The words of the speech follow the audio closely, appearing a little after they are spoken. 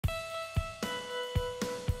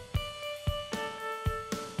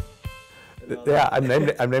Yeah, I'm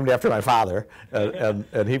named after my father,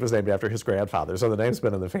 and he was named after his grandfather. So the name's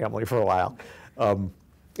been in the family for a while.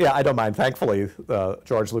 Yeah, I don't mind. Thankfully,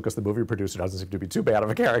 George Lucas, the movie producer, doesn't seem to be too bad of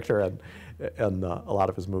a character, and a lot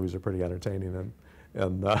of his movies are pretty entertaining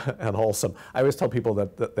and wholesome. I always tell people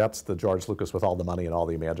that that's the George Lucas with all the money and all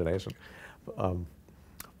the imagination.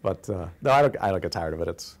 But no, I don't get tired of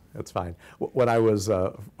it. It's fine. When I was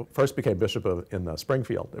first became bishop in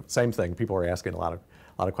Springfield, same thing. People were asking a lot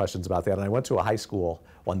of questions about that, and I went to a high school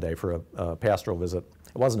one day for a pastoral visit.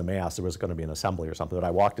 It wasn't a mass; there was going to be an assembly or something. But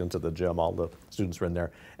I walked into the gym; all the students were in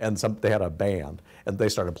there, and they had a band, and they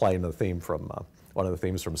started playing the theme from one of the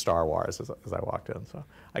themes from Star Wars as I walked in. So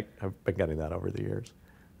I've been getting that over the years.